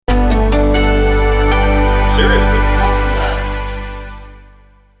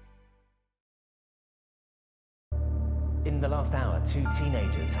past hour, 2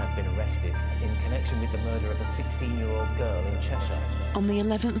 teenagers have been arrested in connection with the murder of a 16-year-old girl in Cheshire. On the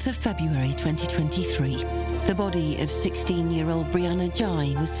 11th of February 2023, the body of 16-year-old Brianna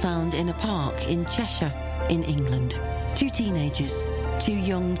Ghey was found in a park in Cheshire, in England. 2 teenagers, too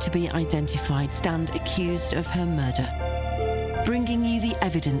young to be identified, stand accused of her murder. Bringing you the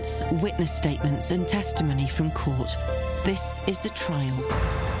evidence, witness statements and testimony from court. This is the trial.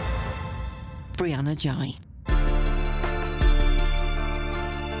 Brianna Ghey.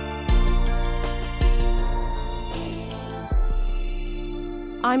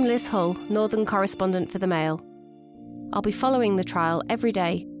 I'm Liz Hull, Northern correspondent for The Mail. I'll be following the trial every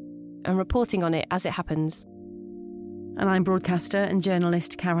day and reporting on it as it happens. And I'm broadcaster and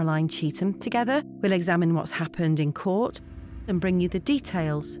journalist Caroline Cheetham. Together, we'll examine what's happened in court and bring you the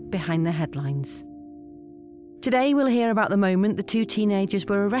details behind the headlines. Today, we'll hear about the moment the 2 teenagers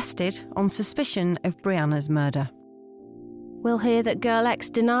were arrested on suspicion of Brianna's murder. We'll hear that Girl X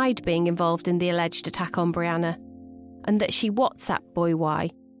denied being involved in the alleged attack on Brianna and that she WhatsApped Boy Y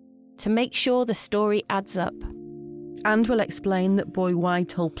to make sure the story adds up. And we'll explain that Boy Y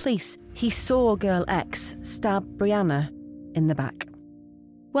told police he saw Girl X stab Brianna in the back.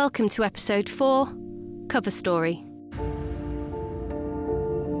 Welcome to episode 4, Cover Story.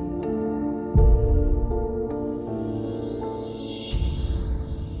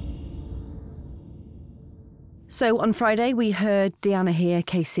 So on Friday, we heard Deanna Here,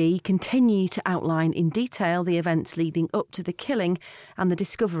 KC, continue to outline in detail the events leading up to the killing and the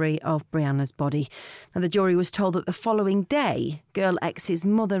discovery of Brianna's body. Now, the jury was told that the following day, Girl X's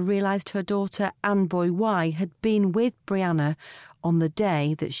mother realised her daughter and Boy Y had been with Brianna on the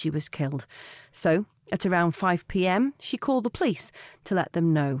day that she was killed. So, at around 5 p.m, she called the police to let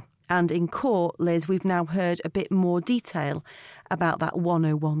them know. And in court, Liz, we've now heard a bit more detail about that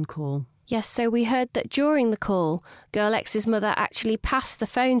 101 call. Yes, so we heard that during the call, Girl X's mother actually passed the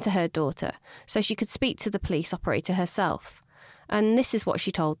phone to her daughter so she could speak to the police operator herself. And this is what she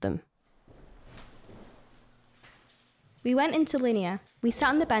told them. We went into Linear. We sat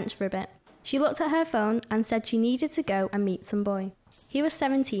on the bench for a bit. She looked at her phone and said she needed to go and meet some boy. He was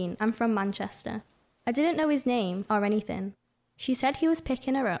 17 and from Manchester. I didn't know his name or anything. She said he was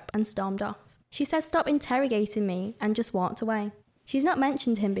picking her up and stormed off. She said stop interrogating me and just walked away. She's not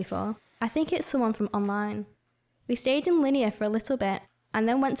mentioned him before. I think it's someone from online. We stayed in Linear for a little bit and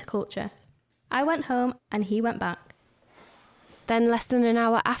then went to Culture. I went home and he went back. Then less than an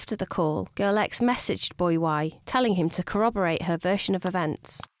hour after the call, Girl X messaged Boy Y, telling him to corroborate her version of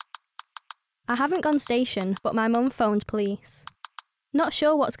events. I haven't gone station, but my mum phoned police. Not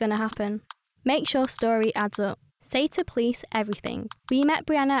sure what's going to happen. Make sure story adds up. Say to police everything. We met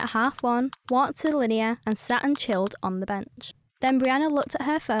Brianna at 1:30, walked to Linear and sat and chilled on the bench. Then Brianna looked at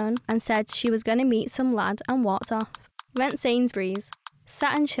her phone and said she was going to meet some lad and walked off. Went Sainsbury's,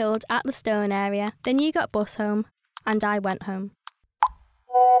 sat and chilled at the Stone area, then you got bus home, and I went home.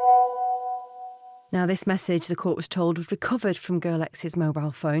 Now, this message, the court was told, was recovered from Girl X's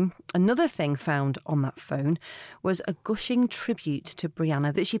mobile phone. Another thing found on that phone was a gushing tribute to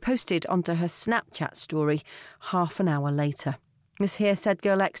Brianna that she posted onto her Snapchat story half an hour later. Miss Here said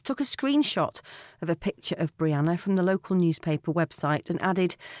Girl X took a screenshot of a picture of Brianna from the local newspaper website and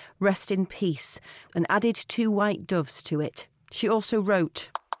added, "Rest in peace," and added 2 white doves to it. She also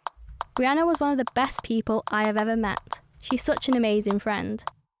wrote, Brianna was one of the best people I have ever met. She's such an amazing friend.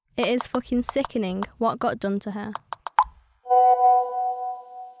 It is fucking sickening what got done to her.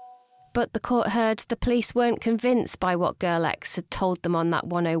 But the court heard the police weren't convinced by what Girl X had told them on that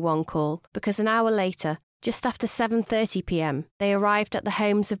 101 call, because an hour later, just after 7:30 p.m, they arrived at the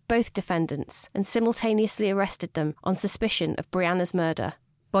homes of both defendants and simultaneously arrested them on suspicion of Brianna's murder.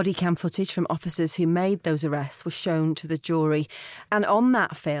 Body cam footage from officers who made those arrests was shown to the jury. And on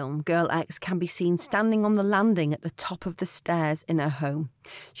that film, Girl X can be seen standing on the landing at the top of the stairs in her home.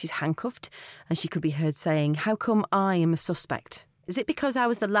 She's handcuffed and she could be heard saying, "How come I am a suspect? Is it because I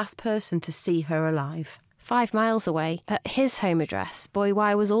was the last person to see her alive?" 5 miles away, at his home address, Boy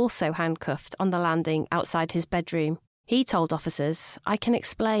Y was also handcuffed on the landing outside his bedroom. He told officers, "I can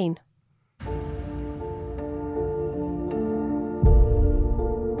explain."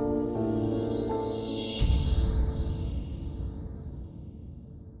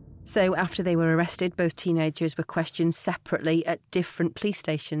 So after they were arrested, both teenagers were questioned separately at different police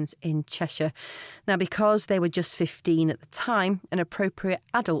stations in Cheshire. Now, because they were just 15 at the time, an appropriate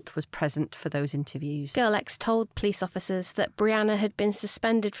adult was present for those interviews. Girl X told police officers that Brianna had been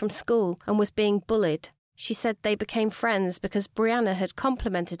suspended from school and was being bullied. She said they became friends because Brianna had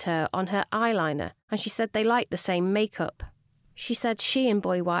complimented her on her eyeliner, and she said they liked the same makeup. She said she and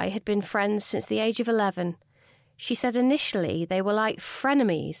Boy Y had been friends since the age of 11. She said initially they were like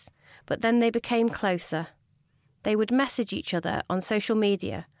frenemies, but then they became closer. They would message each other on social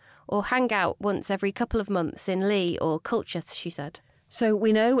media or hang out once every couple of months in Lee or Culcheth, she said. So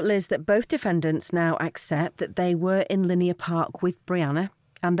we know, Liz, that both defendants now accept that they were in Linear Park with Brianna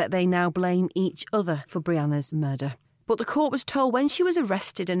and that they now blame each other for Brianna's murder. But the court was told when she was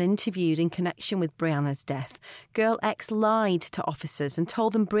arrested and interviewed in connection with Brianna's death, Girl X lied to officers and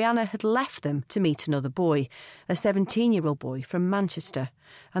told them Brianna had left them to meet another boy, a 17-year-old boy from Manchester,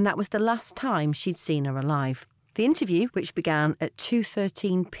 and that was the last time she'd seen her alive. The interview, which began at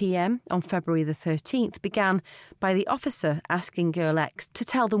 2:13 p.m. on February the 13th, began by the officer asking Girl X to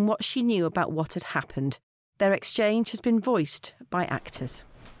tell them what she knew about what had happened. Their exchange has been voiced by actors.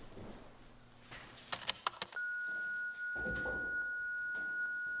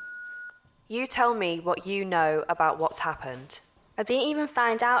 You tell me what you know about what's happened. I didn't even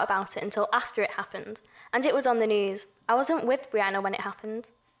find out about it until after it happened, and it was on the news. I wasn't with Brianna when it happened.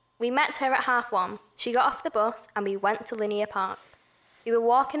 We met her at 1:30. She got off the bus and we went to Linear Park. We were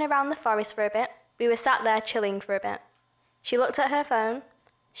walking around the forest for a bit. We were sat there chilling for a bit. She looked at her phone.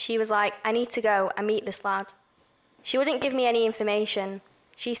 She was like, I need to go and meet this lad. She wouldn't give me any information.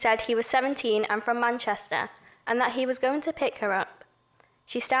 She said he was 17 and from Manchester and that he was going to pick her up.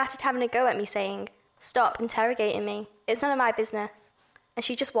 She started having a go at me saying, stop interrogating me. It's none of my business. And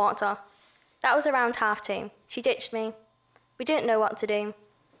she just walked off. That was around 2:30. She ditched me. We didn't know what to do.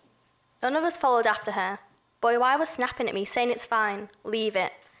 None of us followed after her. Boy Y was snapping at me, saying it's fine, leave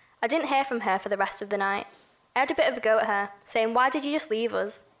it. I didn't hear from her for the rest of the night. I had a bit of a go at her, saying, why did you just leave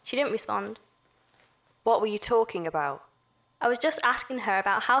us? She didn't respond. What were you talking about? I was just asking her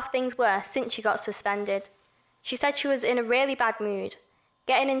about how things were since she got suspended. She said she was in a really bad mood,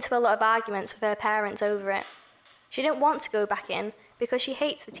 getting into a lot of arguments with her parents over it. She didn't want to go back in because she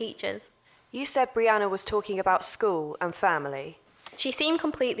hates the teachers. You said Brianna was talking about school and family. She seemed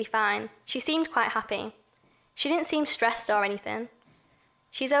completely fine. She seemed quite happy. She didn't seem stressed or anything.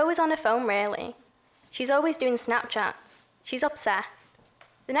 She's always on her phone, really. She's always doing Snapchat. She's obsessed.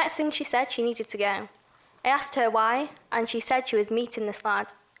 The next thing she said, she needed to go. I asked her why, and she said she was meeting this lad.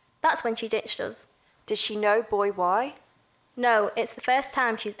 That's when she ditched us. Did she know Boy Y? No, it's the first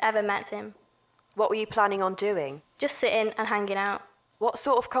time she's ever met him. What were you planning on doing? Just sitting and hanging out. What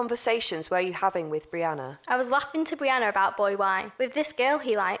sort of conversations were you having with Brianna? I was laughing to Brianna about Boy Y, with this girl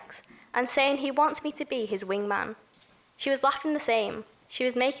he likes, and saying he wants me to be his wingman. She was laughing the same. She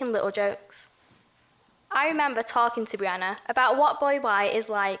was making little jokes. I remember talking to Brianna about what Boy Y is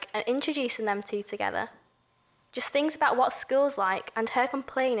like and introducing them two together. Just things about what school's like and her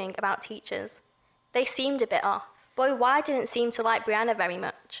complaining about teachers. They seemed a bit off. Boy Y didn't seem to like Brianna very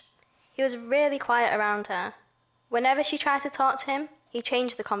much. He was really quiet around her. Whenever she tried to talk to him, he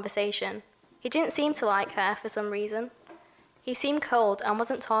changed the conversation. He didn't seem to like her for some reason. He seemed cold and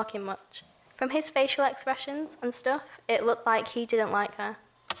wasn't talking much. From his facial expressions and stuff, it looked like he didn't like her.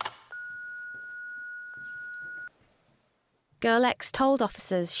 Girl X told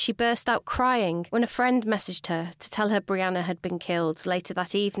officers she burst out crying when a friend messaged her to tell her Brianna had been killed later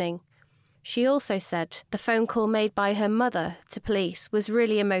that evening. She also said the phone call made by her mother to police was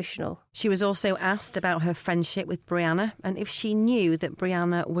really emotional. She was also asked about her friendship with Brianna and if she knew that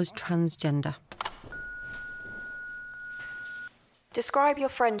Brianna was transgender. Describe your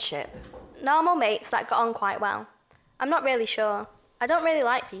friendship. Normal mates that got on quite well. I'm not really sure. I don't really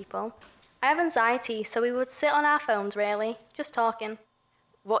like people. I have anxiety, so we would sit on our phones, really, just talking.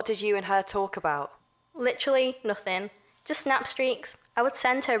 What did you and her talk about? Literally nothing. Just snap streaks. I would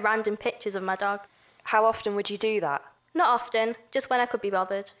send her random pictures of my dog. How often would you do that? Not often, just when I could be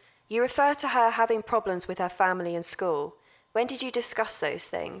bothered. You refer to her having problems with her family and school. When did you discuss those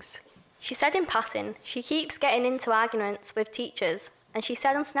things? She said in passing, she keeps getting into arguments with teachers, and she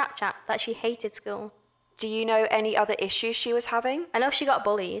said on Snapchat that she hated school. Do you know any other issues she was having? I know she got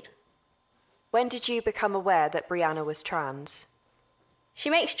bullied. When did you become aware that Brianna was trans? She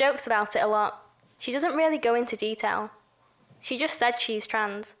makes jokes about it a lot. She doesn't really go into detail. She just said she's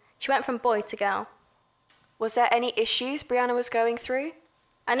trans. She went from boy to girl. Was there any issues Brianna was going through?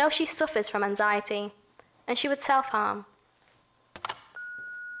 I know she suffers from anxiety, and she would self-harm.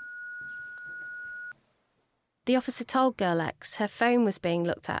 The officer told Girl X her phone was being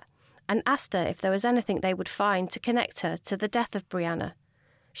looked at and asked her if there was anything they would find to connect her to the death of Brianna.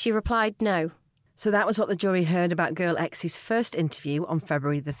 She replied no. So that was what the jury heard about Girl X's first interview on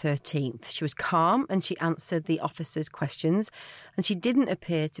February the 13th. She was calm and she answered the officer's questions and she didn't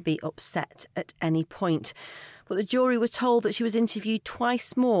appear to be upset at any point. But the jury were told that she was interviewed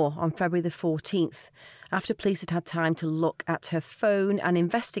twice more on February the 14th after police had had time to look at her phone and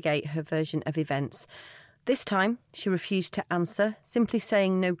investigate her version of events. This time, she refused to answer, simply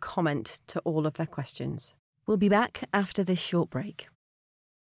saying no comment to all of their questions. We'll be back after this short break.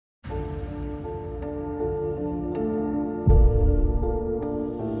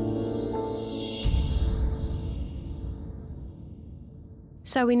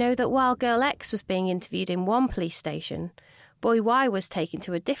 So we know that while Girl X was being interviewed in one police station, Boy Y was taken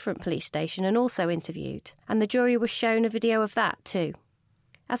to a different police station and also interviewed, and the jury was shown a video of that too.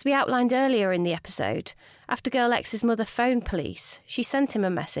 As we outlined earlier in the episode, after Girl X's mother phoned police, she sent him a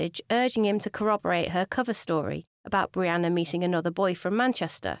message urging him to corroborate her cover story about Brianna meeting another boy from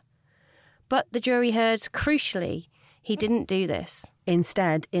Manchester. But the jury heard, crucially, he didn't do this.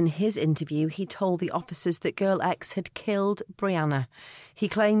 Instead, in his interview, he told the officers that Girl X had killed Brianna. He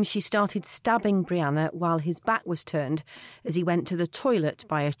claims she started stabbing Brianna while his back was turned as he went to the toilet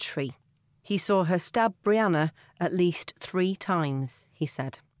by a tree. He saw her stab Brianna at least 3 times, he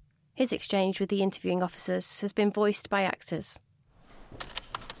said. His exchange with the interviewing officers has been voiced by actors.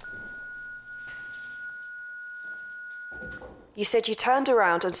 You said you turned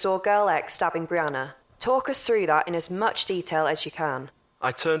around and saw Girl X stabbing Brianna. Talk us through that in as much detail as you can.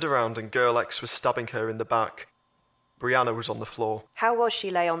 I turned around and Girl X was stabbing her in the back. Brianna was on the floor. How was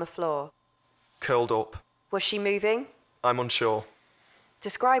she lay on the floor? Curled up. Was she moving? I'm unsure.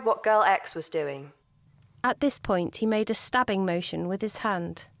 Describe what Girl X was doing. At this point, he made a stabbing motion with his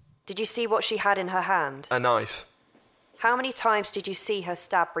hand. Did you see what she had in her hand? A knife. How many times did you see her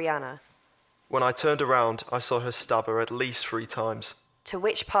stab Brianna? When I turned around, I saw her stab her at least 3 times. To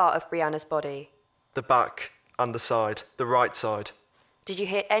which part of Brianna's body? The back and the side, the right side. Did you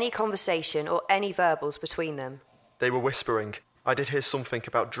hear any conversation or any verbals between them? They were whispering. I did hear something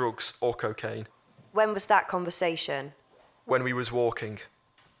about drugs or cocaine. When was that conversation? When we was walking.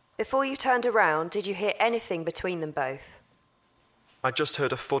 Before you turned around, did you hear anything between them both? I just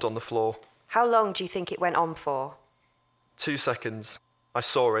heard a thud on the floor. How long do you think it went on for? 2 seconds. I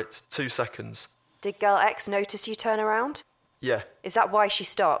saw it. 2 seconds. Did Girl X notice you turn around? Yeah. Is that why she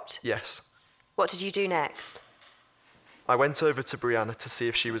stopped? Yes. What did you do next? I went over to Brianna to see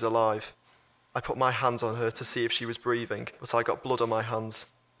if she was alive. I put my hands on her to see if she was breathing, but I got blood on my hands.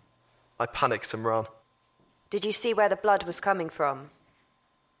 I panicked and ran. Did you see where the blood was coming from?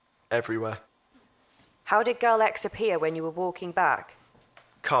 Everywhere. How did Girl X appear when you were walking back?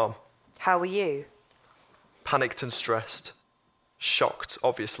 Calm. How were you? Panicked and stressed. Shocked,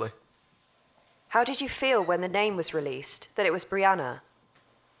 obviously. How did you feel when the name was released, that it was Brianna?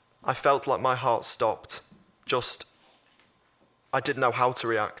 I felt like my heart stopped. I didn't know how to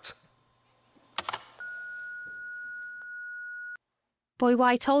react. Boy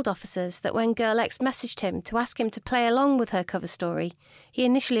Y told officers that when Girl X messaged him to ask him to play along with her cover story, he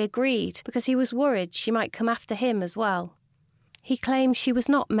initially agreed because he was worried she might come after him as well. He claimed she was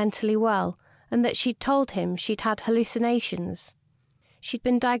not mentally well and that she'd told him she'd had hallucinations. She'd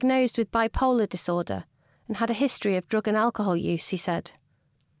been diagnosed with bipolar disorder and had a history of drug and alcohol use, he said.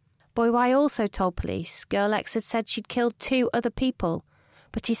 Boy Y also told police Girl X had said she'd killed 2 other people,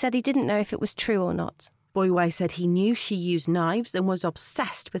 but he said he didn't know if it was true or not. Boy Y said he knew she used knives and was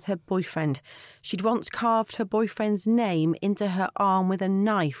obsessed with her boyfriend. She'd once carved her boyfriend's name into her arm with a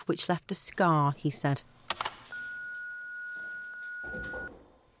knife, which left a scar, he said.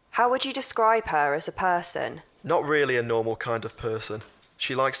 How would you describe her as a person? Not really a normal kind of person.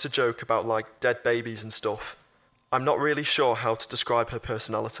 She likes to joke about, dead babies and stuff. I'm not really sure how to describe her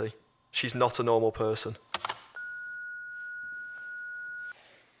personality. She's not a normal person.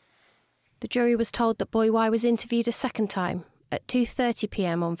 The jury was told that Boy Y was interviewed a second time at 2:30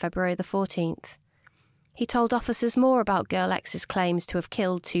 p.m. on February the 14th. He told officers more about Girl X's claims to have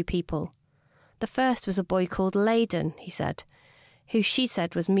killed 2 people. The first was a boy called Layden, he said, who she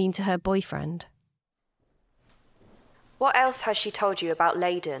said was mean to her boyfriend. What else has she told you about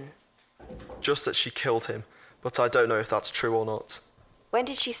Layden? Just that she killed him, but I don't know if that's true or not. When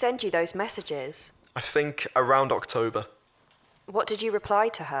did she send you those messages? I think around October. What did you reply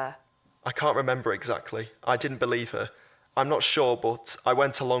to her? I can't remember exactly. I didn't believe her. I'm not sure, but I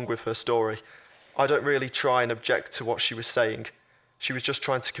went along with her story. I don't really try and object to what she was saying. She was just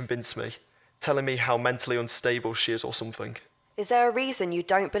trying to convince me, telling me how mentally unstable she is or something. Is there a reason you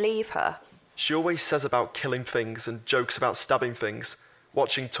don't believe her? She always says about killing things and jokes about stabbing things,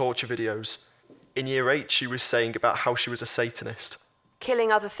 watching torture videos. In year 8, she was saying about how she was a Satanist.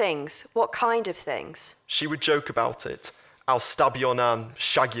 Killing other things? What kind of things? She would joke about it. I'll stab your nan,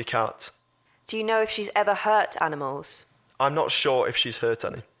 shag your cat. Do you know if she's ever hurt animals? I'm not sure if she's hurt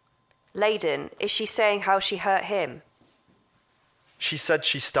any. Layden, is she saying how she hurt him? She said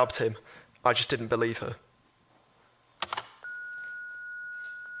she stabbed him. I just didn't believe her.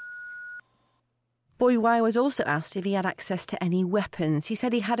 Boy Y was also asked if he had access to any weapons. He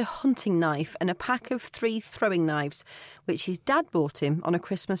said he had a hunting knife and a pack of 3 throwing knives, which his dad bought him on a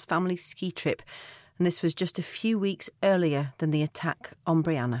Christmas family ski trip. And this was just a few weeks earlier than the attack on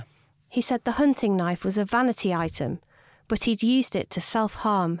Brianna. He said the hunting knife was a vanity item, but he'd used it to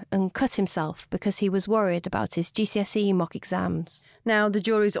self-harm and cut himself because he was worried about his GCSE mock exams. Now, the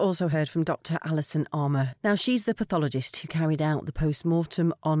jury's also heard from Dr. Alison Armour. Now, she's the pathologist who carried out the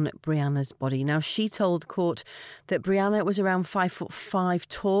post-mortem on Brianna's body. Now, she told court that Brianna was around 5'5"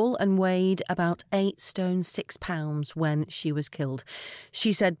 tall and weighed about 8 stone 6 pounds when she was killed.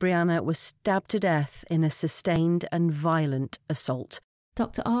 She said Brianna was stabbed to death in a sustained and violent assault.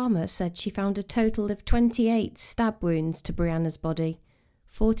 Dr. Armour said she found a total of 28 stab wounds to Brianna's body,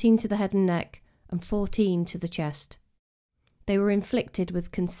 14 to the head and neck and 14 to the chest. They were inflicted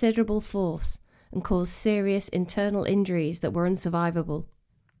with considerable force and caused serious internal injuries that were unsurvivable.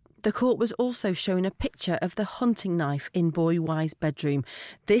 The court was also shown a picture of the hunting knife in Boy Y's bedroom.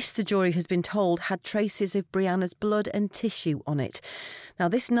 This, the jury has been told, had traces of Brianna's blood and tissue on it. Now,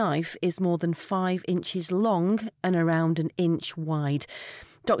 this knife is more than 5 inches long and around 1 inch wide.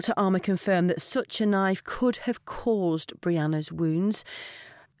 Dr. Armour confirmed that such a knife could have caused Brianna's wounds.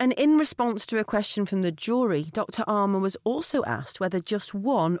 And in response to a question from the jury, Dr. Armour was also asked whether just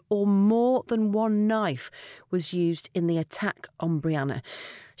one or more than one knife was used in the attack on Brianna.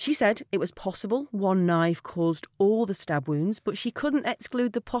 She said it was possible one knife caused all the stab wounds, but she couldn't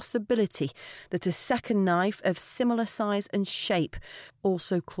exclude the possibility that a second knife of similar size and shape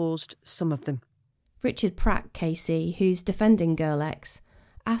also caused some of them. Richard Pratt, KC, who's defending Girl X,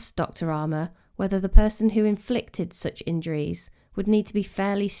 asked Dr. Armour whether the person who inflicted such injuries would need to be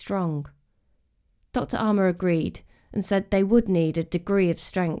fairly strong. Dr. Armour agreed and said they would need a degree of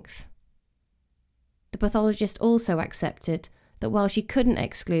strength. The pathologist also accepted that while she couldn't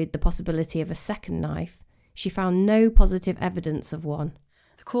exclude the possibility of a second knife, she found no positive evidence of one.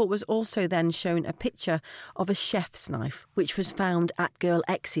 The court was also then shown a picture of a chef's knife, which was found at Girl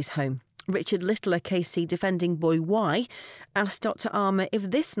X's home. Richard Littler, KC, defending Boy Y, asked Dr. Armour if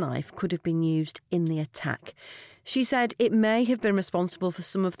this knife could have been used in the attack. She said it may have been responsible for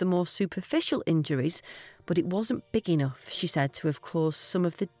some of the more superficial injuries, but it wasn't big enough, she said, to have caused some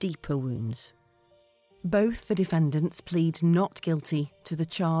of the deeper wounds. Both the defendants plead not guilty to the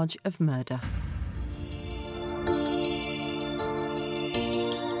charge of murder.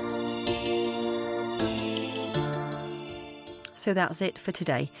 So that's it for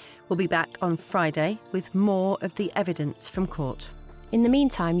today. We'll be back on Friday with more of the evidence from court. In the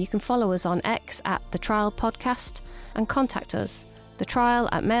meantime, you can follow us on X at The Trial Podcast and contact us,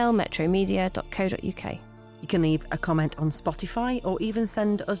 thetrial@mailmetromedia.co.uk. You can leave a comment on Spotify or even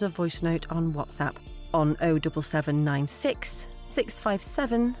send us a voice note on WhatsApp on 07796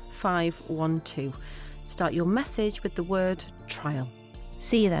 657 512. Start your message with the word trial.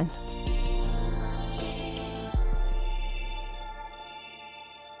 See you then.